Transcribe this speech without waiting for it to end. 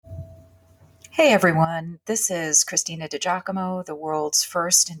Hey everyone, this is Christina DiGiacomo, the world's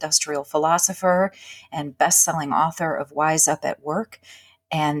first industrial philosopher and best-selling author of Wise Up at Work.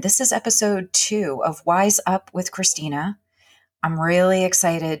 And this is episode 2 of Wise Up with Christina. I'm really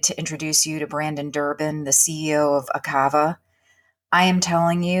excited to introduce you to Brandon Durbin, the CEO of Akava. I am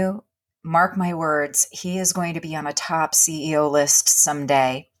telling you, mark my words, he is going to be on a top CEO list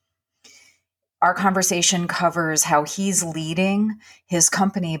someday. Our conversation covers how he's leading his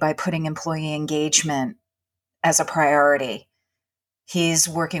company by putting employee engagement as a priority. He's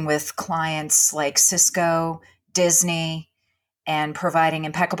working with clients like Cisco, Disney, and providing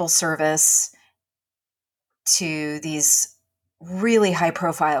impeccable service to these really high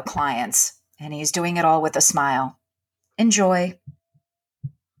profile clients. And he's doing it all with a smile. Enjoy.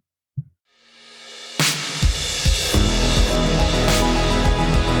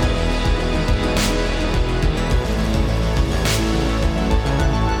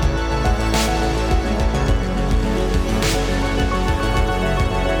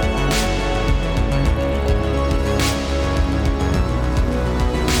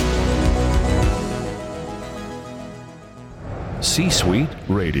 C-Suite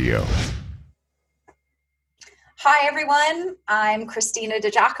Radio. Hi, everyone. I'm Christina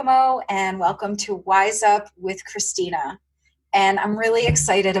DiGiacomo, and welcome to Wise Up with Christina. And I'm really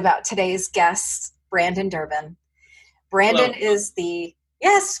excited about today's guest, Brandon Durbin. Brandon is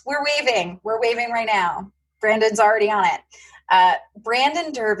yes, we're waving. We're waving right now. Brandon's already on it.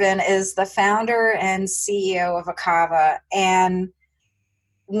 Brandon Durbin is the founder and CEO of Akava. And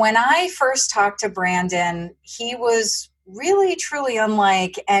when I first talked to Brandon, he was really, truly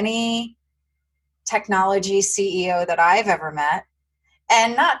unlike any technology CEO that I've ever met.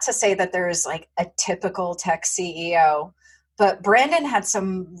 And not to say that there's like a typical tech CEO, but Brandon had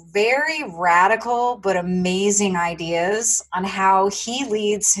some very radical but amazing ideas on how he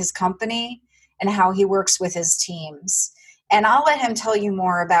leads his company and how he works with his teams. And I'll let him tell you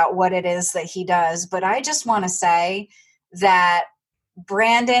more about what it is that he does. But I just want to say that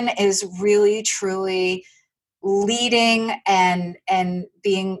Brandon is really, truly leading and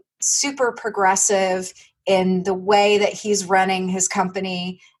being super progressive in the way that he's running his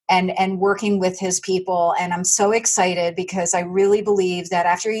company and working with his people. And I'm so excited because I really believe that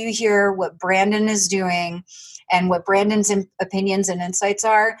after you hear what Brandon is doing and what Brandon's opinions and insights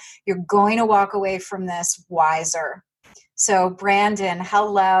are, you're going to walk away from this wiser. So Brandon,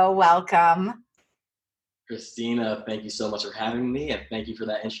 hello, welcome. Christina, thank you so much for having me, and thank you for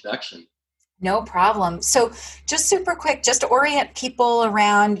that introduction. No problem. So just super quick, just to orient people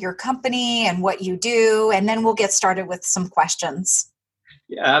around your company and what you do, and then we'll get started with some questions.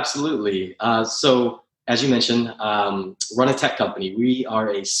 Yeah, absolutely. So as you mentioned, run a tech company. We are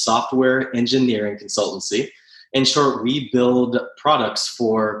a software engineering consultancy. In short, we build products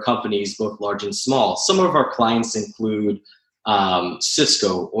for companies both large and small. Some of our clients include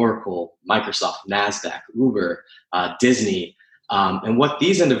Cisco, Oracle, Microsoft, NASDAQ, Uber, Disney. And what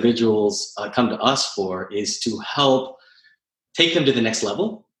these individuals come to us for is to help take them to the next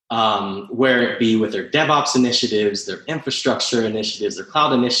level, where it be with their DevOps initiatives, their infrastructure initiatives, their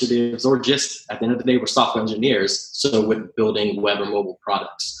cloud initiatives, or just at the end of the day, we're software engineers. So with building web or mobile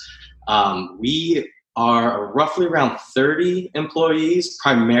products, we are roughly around 30 employees,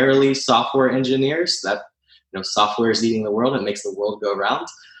 primarily software engineers. That software is eating the world. It makes the world go round.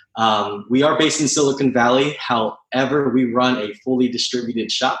 We are based in Silicon Valley. However, we run a fully distributed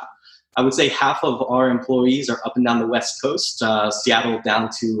shop. I would say half of our employees are up and down the West Coast, Seattle down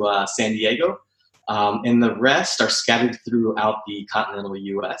to San Diego, and the rest are scattered throughout the continental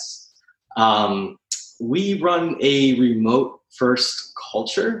US. We run a remote-first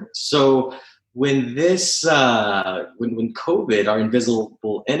culture. So when when COVID, our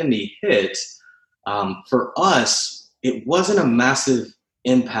invisible enemy, hit, for us, it wasn't a massive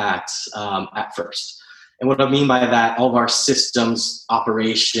impact at first. And what I mean by that, all of our systems,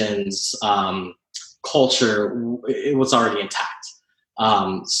 operations, culture, it was already intact.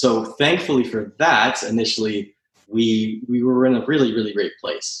 So thankfully for that, initially, we were in a really, really great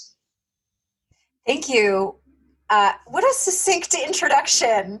place. Thank you. What a succinct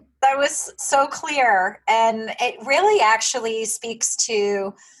introduction. That was so clear. And it really actually speaks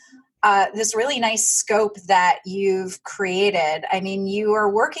to this really nice scope that you've created. I mean, you are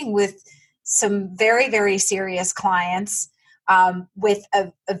working with some very, very serious clients with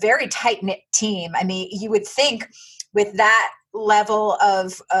a very tight-knit team. I mean, you would think with that level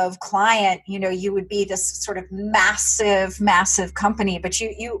of client, you would be this sort of massive company, but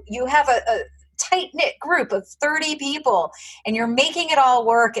you have a tight-knit group of 30 people, and you're making it all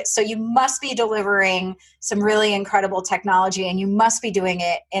work. So you must be delivering some really incredible technology, and you must be doing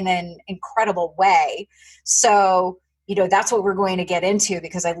it in an incredible way. So, that's what we're going to get into,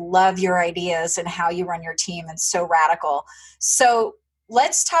 because I love your ideas and how you run your team, and so radical. So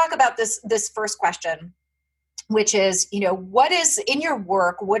let's talk about this first question, which is, what is in your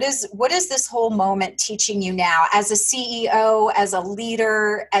work? What is this whole moment teaching you now as a CEO, as a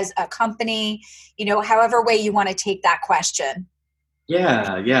leader, as a company, however way you want to take that question?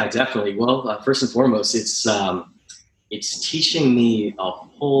 Yeah, definitely. Well, first and foremost, it's teaching me a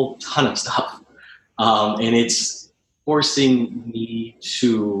whole ton of stuff. And it's forcing me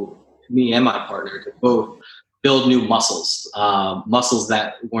and my partner to both build new muscles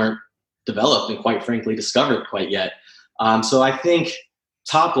that weren't developed and, quite frankly, discovered quite yet. So I think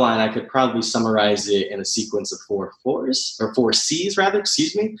top line, I could probably summarize it in a sequence of 4 C's rather,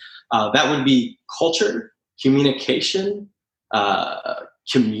 excuse me. That would be culture, communication,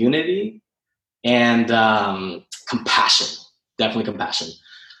 community, and compassion. Definitely compassion.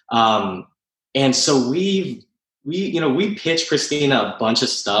 And so we pitched Christina a bunch of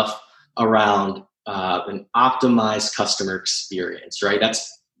stuff around an optimized customer experience, right?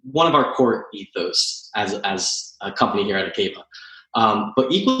 That's one of our core ethos as a company here at Akeva.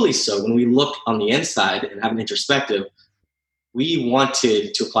 But equally so, when we looked on the inside and have an introspective, we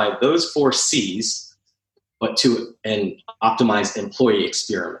wanted to apply those 4 C's, but to an optimized employee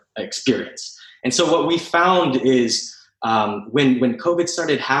experience. And so what we found is when COVID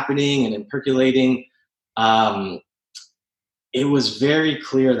started happening and percolating, it was very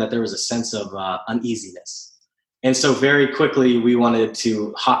clear that there was a sense of uneasiness. And so very quickly, we wanted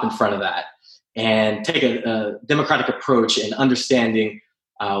to hop in front of that and take a democratic approach in understanding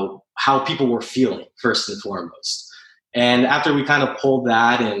how people were feeling, first and foremost. And after we kind of pulled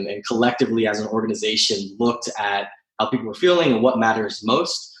that and collectively as an organization looked at how people were feeling and what matters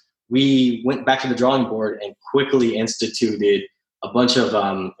most, we went back to the drawing board and quickly instituted a bunch of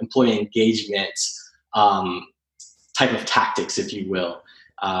employee engagement type of tactics, if you will.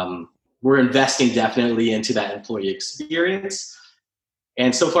 We're investing definitely into that employee experience.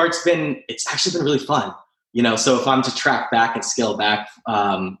 And so far it's actually been really fun. So if I'm to track back and scale back,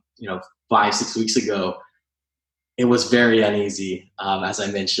 5-6 weeks ago, it was very uneasy, as I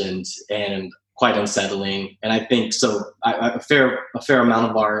mentioned, and quite unsettling. And I think so a fair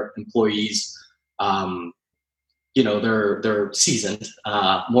amount of our employees, they're seasoned,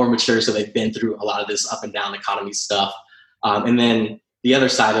 more mature. So they've been through a lot of this up and down economy stuff. And then the other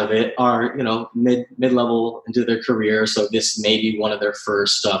side of it are, mid-level into their career. So this may be one of their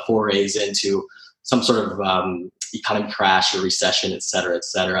first forays into some sort of economic crash or recession, et cetera, et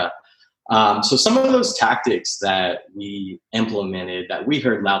cetera. So some of those tactics that we implemented that we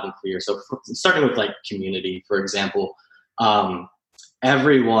heard loud and clear. So starting with like community, for example,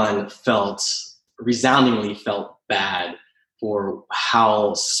 everyone resoundingly felt bad for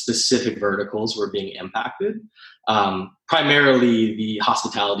how specific verticals were being impacted. Primarily the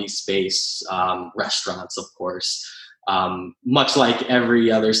hospitality space, restaurants, of course. Much like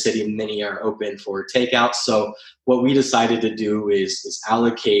every other city, many are open for takeout. So what we decided to do is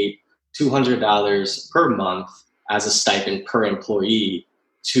allocate $200 per month as a stipend per employee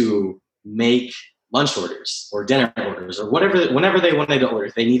to make lunch orders or dinner orders or whenever they wanted to order.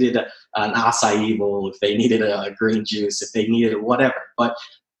 If they needed an acai bowl, if they needed a green juice, if they needed whatever. But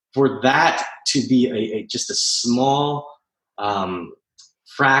for that to be just a small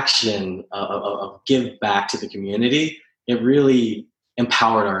fraction of give back to the community, it really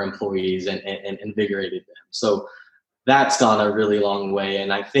empowered our employees and invigorated them. So that's gone a really long way.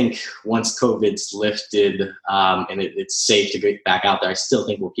 And I think once COVID's lifted and it's safe to get back out there, I still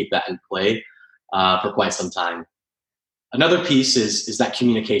think we'll keep that in play for quite some time. Another piece is that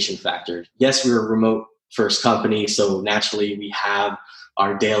communication factor. Yes, we're a remote first company, so naturally we have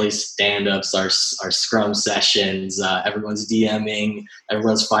our daily stand-ups, our scrum sessions, everyone's DMing,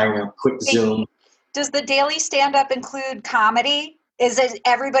 everyone's firing up quick Zoom. Does the daily stand-up include comedy? Is it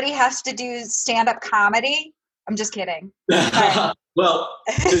everybody has to do stand-up comedy? I'm just kidding. Well,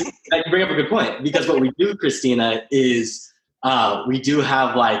 you bring up a good point, because what we do, Christina, is we do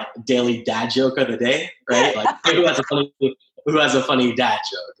have like daily dad joke of the day, right? Like who has a funny dad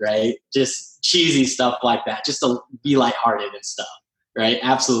joke, right? Just cheesy stuff like that, just to be lighthearted and stuff, right?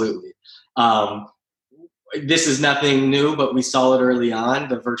 Absolutely. This is nothing new, but we saw it early on.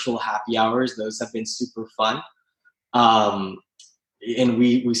 The virtual happy hours, those have been super fun. And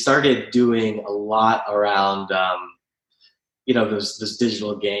we started doing a lot around, those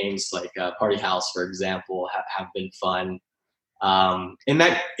digital games like Party House, for example, have been fun. And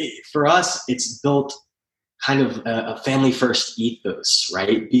that, for us, it's built kind of a family first ethos,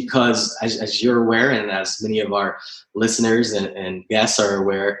 right? Because as you're aware, and as many of our listeners and guests are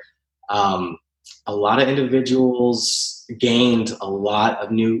aware, a lot of individuals gained a lot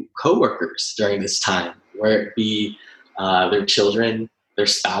of new coworkers during this time, whether it be their children, their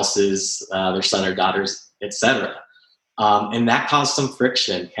spouses, their son or daughters, etc. And that caused some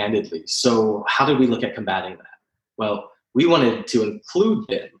friction, candidly. So how did we look at combating that? Well, we wanted to include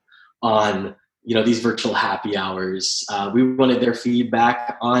them on, these virtual happy hours. We wanted their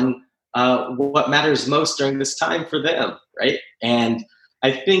feedback on what matters most during this time for them, right? And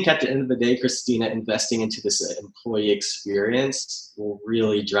I think at the end of the day, Christina, investing into this employee experience will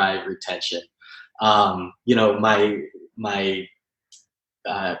really drive retention. My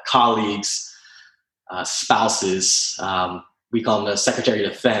colleagues, spouses, we call them the Secretary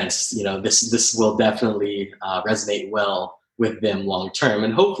of Defense. This will definitely resonate well with them long term,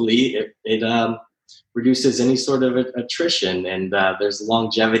 and hopefully it reduces any sort of attrition, and there's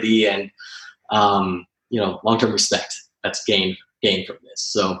longevity and long term respect that's gained from this.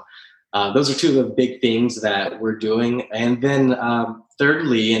 So those are two of the big things that we're doing, and then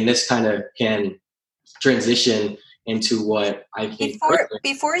thirdly, and this kind of can transition into what I think.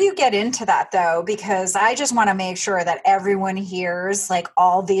 Before you get into that, though, because I just want to make sure that everyone hears like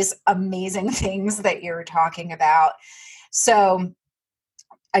all these amazing things that you're talking about. So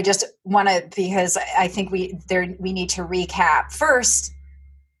I just want to, because I think we need to recap first,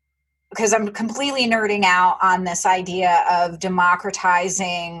 because I'm completely nerding out on this idea of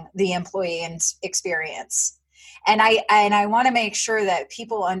democratizing the employee experience. And I want to make sure that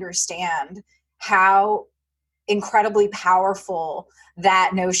people understand how incredibly powerful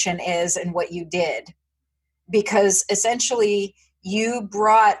that notion is and what you did, because essentially you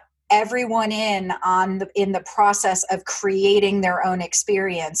brought everyone in the process of creating their own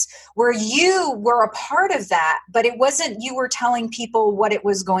experience, where you were a part of that, but it wasn't you were telling people what it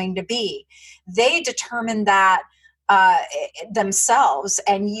was going to be. They determined that themselves,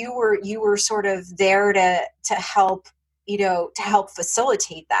 and you were sort of there to help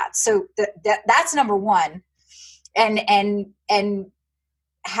facilitate that. So that's number one. And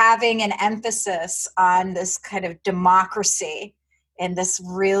having an emphasis on this kind of democracy and this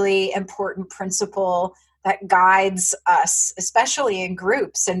really important principle that guides us, especially in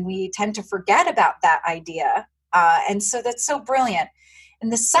groups, and we tend to forget about that idea. And so that's so brilliant.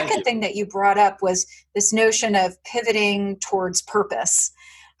 And the second thing that you brought up was this notion of pivoting towards purpose,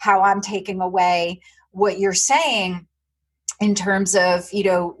 how I'm taking away what you're saying in terms of,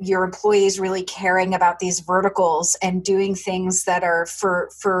 your employees really caring about these verticals and doing things that are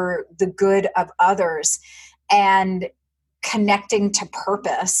for the good of others, and connecting to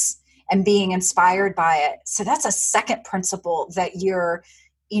purpose and being inspired by it. So that's a second principle that you're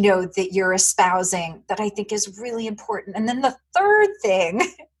espousing that I think is really important. And then the third thing,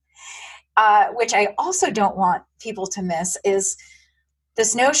 which I also don't want people to miss, is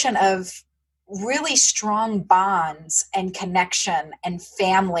this notion of really strong bonds and connection and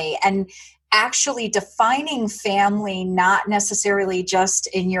family, and actually defining family not necessarily just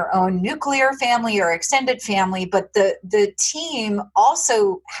in your own nuclear family or extended family, but the team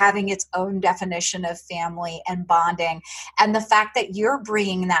also having its own definition of family and bonding. And the fact that you're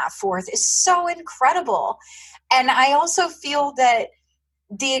bringing that forth is so incredible. And I also feel that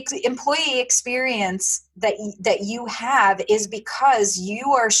the employee experience that you have is because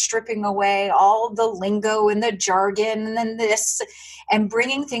you are stripping away all the lingo and the jargon and this, and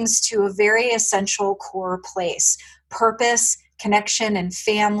bringing things to a very essential core place: purpose, connection, and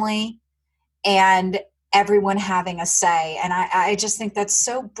family, and everyone having a say. And I just think that's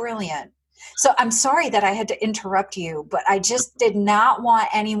so brilliant. So I'm sorry that I had to interrupt you, but I just did not want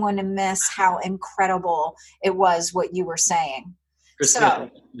anyone to miss how incredible it was what you were saying. So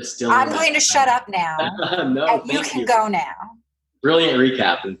I'm going to shut up now. No, you can go now. Brilliant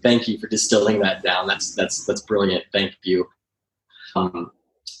recap, and thank you for distilling that down. That's brilliant. Thank you.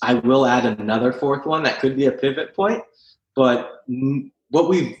 I will add another fourth one that could be a pivot point, but what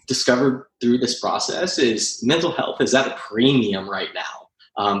we've discovered through this process is mental health is at a premium right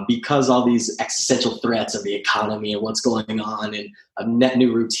now, because all these existential threats of the economy and what's going on, and net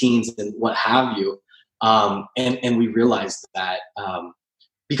new routines and what have you. And we realized that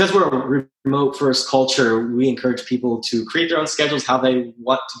because we're a remote first culture, we encourage people to create their own schedules how they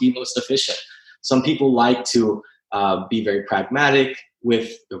want to be most efficient. Some people like to be very pragmatic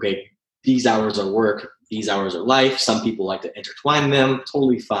with, okay, these hours are work, these hours are life. Some people like to intertwine them,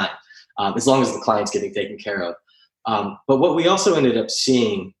 totally fine, as long as the client's getting taken care of. But what we also ended up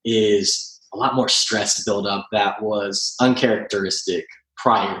seeing is a lot more stress buildup that was uncharacteristic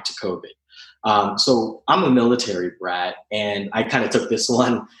prior to COVID. So I'm a military brat, and I kind of took this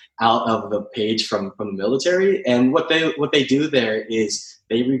one out of the page from the military. And what they do there is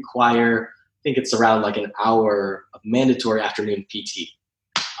they require, I think it's around like an hour of mandatory afternoon PT.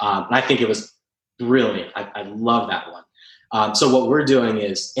 And I think it was brilliant. I love that one. So what we're doing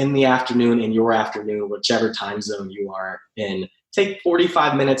is in the afternoon, in your afternoon, whichever time zone you are in, take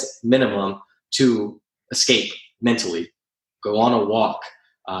 45 minutes minimum to escape mentally. Go on a walk,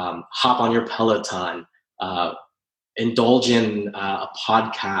 hop on your Peloton, indulge in a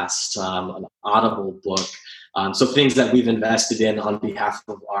podcast, an Audible book. So things that we've invested in on behalf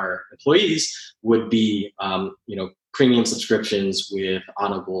of our employees would be, premium subscriptions with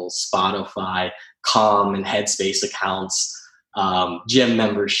Audible, Spotify, Calm, and Headspace accounts, gym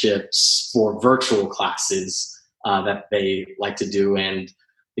memberships for virtual classes that they like to do. And,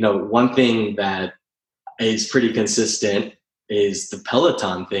 one thing that is pretty consistent is the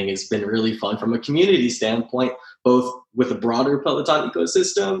Peloton thing has been really fun from a community standpoint, both with the broader Peloton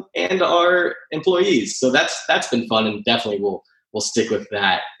ecosystem and our employees. So that's been fun, and definitely we'll stick with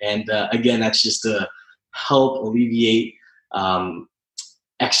that. And again, that's just to help alleviate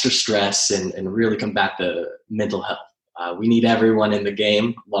extra stress and really combat the mental health. We need everyone in the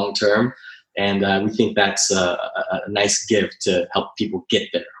game long term, and we think that's a nice gift to help people get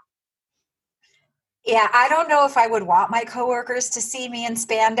there. Yeah, I don't know if I would want my coworkers to see me in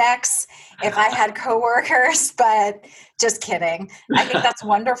spandex if I had coworkers, but just kidding. I think that's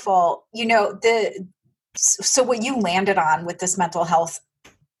wonderful. So what you landed on with this mental health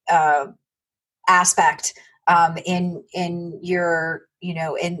aspect in your,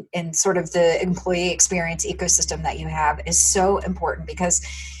 in sort of the employee experience ecosystem that you have is so important, because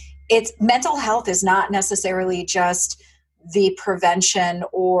mental health is not necessarily just the prevention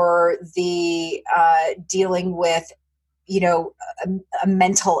or the dealing with, a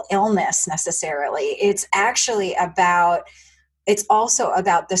mental illness necessarily. It's also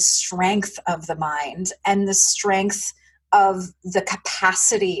about the strength of the mind and the strength of the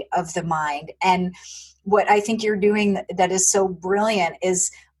capacity of the mind. And what I think you're doing that is so brilliant is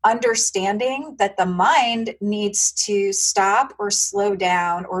understanding that the mind needs to stop or slow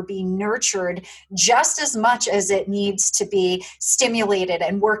down or be nurtured just as much as it needs to be stimulated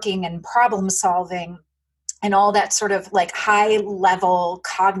and working and problem solving and all that sort of like high level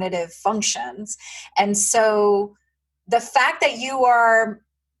cognitive functions. And so the fact that you are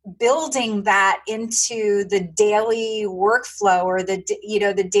building that into the daily workflow or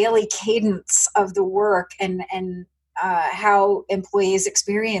the daily cadence of the work and how employees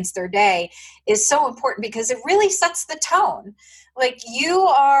experience their day is so important, because it really sets the tone. Like, you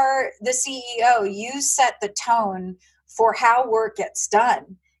are the CEO, you set the tone for how work gets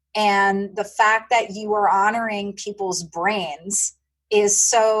done. And the fact that you are honoring people's brains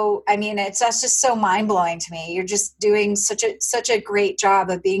is that's just so mind blowing to me. You're just doing such a great job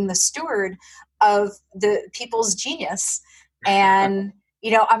of being the steward of the people's genius. And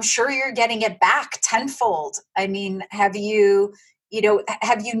I'm sure you're getting it back tenfold. I mean, have you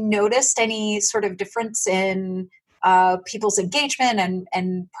noticed any sort of difference in people's engagement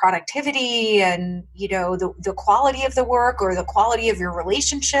and productivity and, the quality of the work or the quality of your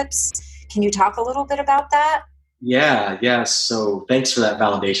relationships? Can you talk a little bit about that? Yeah. So thanks for that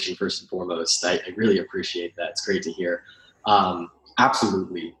validation, first and foremost. I really appreciate that. It's great to hear.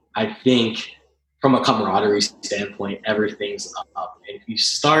 Absolutely. I think from a camaraderie standpoint, everything's up. And if you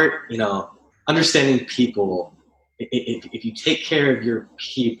start, understanding people, if you take care of your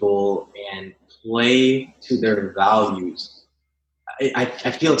people and play to their values, I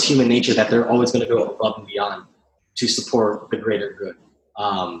feel it's human nature that they're always going to go above and beyond to support the greater good.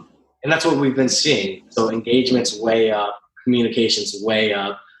 And that's what we've been seeing. So engagement's way up, communication's way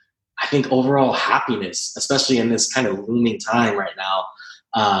up. I think overall happiness, especially in this kind of looming time right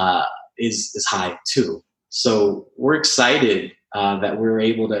now, is high too. So we're excited that we're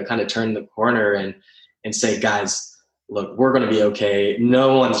able to kind of turn the corner and say, guys, look, we're going to be okay.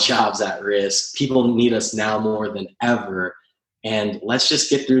 No one's job's at risk. People need us now more than ever. And let's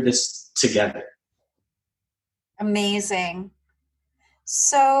just get through this together. Amazing.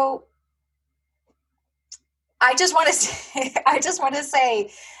 So I just want to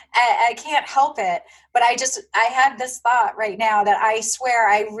say, I can't help it, but I had this thought right now that I swear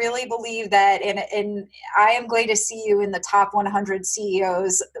I really believe that I am going to see you in the top 100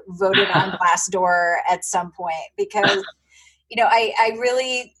 CEOs voted on Glassdoor at some point, because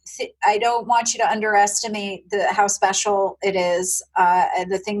I don't want you to underestimate how special it is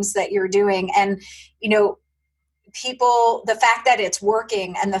and the things that you're doing. And, people, the fact that it's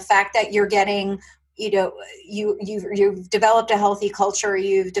working and the fact that you're getting, you've developed a healthy culture,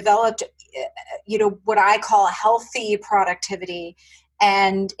 you've developed, what I call a healthy productivity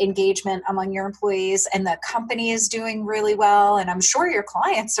and engagement among your employees, and the company is doing really well. And I'm sure your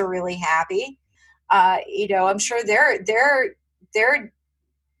clients are really happy. I'm sure they're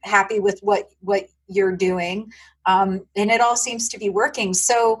happy with what you're doing. And it all seems to be working.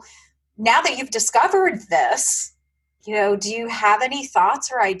 So now that you've discovered this, do you have any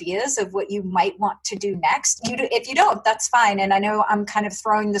thoughts or ideas of what you might want to do next? If you don't, that's fine. And I know I'm kind of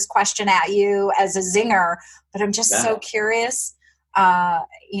throwing this question at you as a zinger, but I'm just so curious,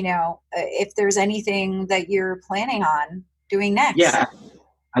 if there's anything that you're planning on doing next. Yeah,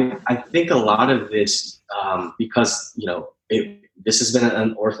 I think a lot of this, because, this has been an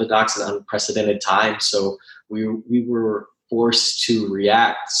unorthodox and unprecedented time. So we were forced to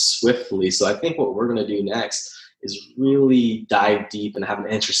react swiftly. So I think what we're going to do next is really dive deep and have an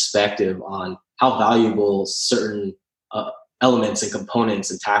introspective on how valuable certain elements and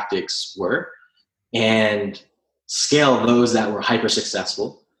components and tactics were, and scale those that were hyper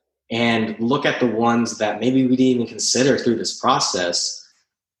successful, and look at the ones that maybe we didn't even consider through this process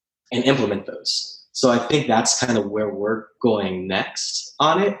and implement those. So I think that's kind of where we're going next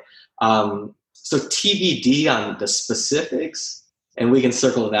on it. So TBD on the specifics, and we can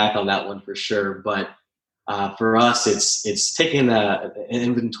circle back on that one for sure. But for us, it's taking an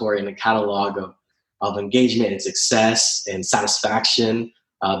inventory and a catalog of engagement and success and satisfaction,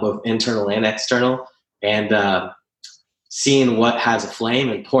 both internal and external, and seeing what has a flame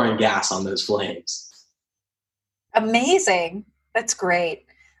and pouring gas on those flames. Amazing. That's great.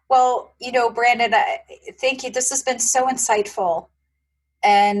 Well, Brandon, thank you. This has been so insightful,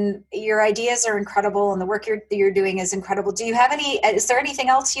 and your ideas are incredible, and the work you're doing is incredible. Do you have is there anything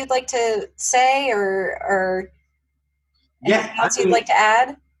else you'd like to say, or anything else you'd like to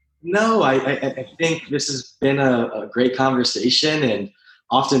add? No, I think this has been a great conversation, and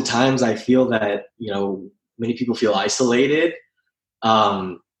oftentimes I feel that, many people feel isolated.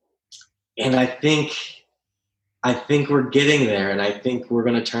 And I think we're getting there, and I think we're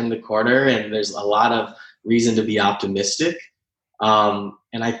going to turn the corner, and there's a lot of reason to be optimistic. And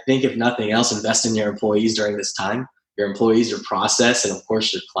I think if nothing else, invest in your employees during this time, your employees, your process, and of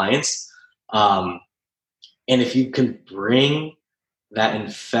course your clients. And if you can bring that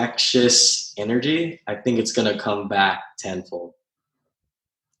infectious energy, I think it's going to come back tenfold.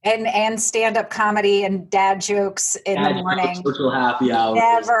 And stand-up comedy and dad jokes in the morning. Social happy hour.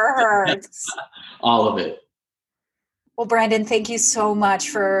 Never hurts. All of it. Well, Brandon, thank you so much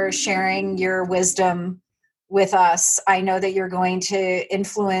for sharing your wisdom with us. I know that you're going to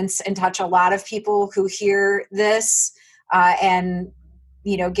influence and touch a lot of people who hear this, and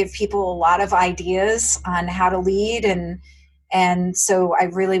give people a lot of ideas on how to lead. And so I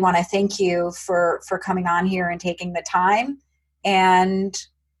really want to thank you for coming on here and taking the time. And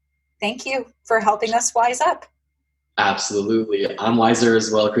thank you for helping us wise up. Absolutely. I'm wiser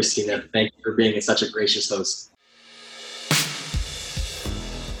as well, Christina. Thank you for being such a gracious host.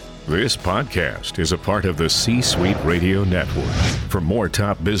 This podcast is a part of the C-Suite Radio Network. For more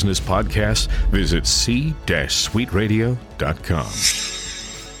top business podcasts, visit c-suiteradio.com.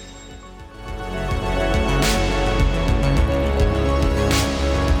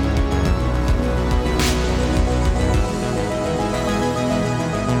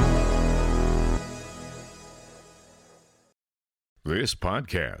 This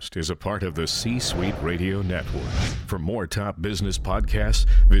podcast is a part of the C-Suite Radio Network. For more top business podcasts,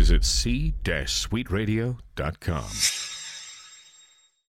 visit c-suiteradio.com.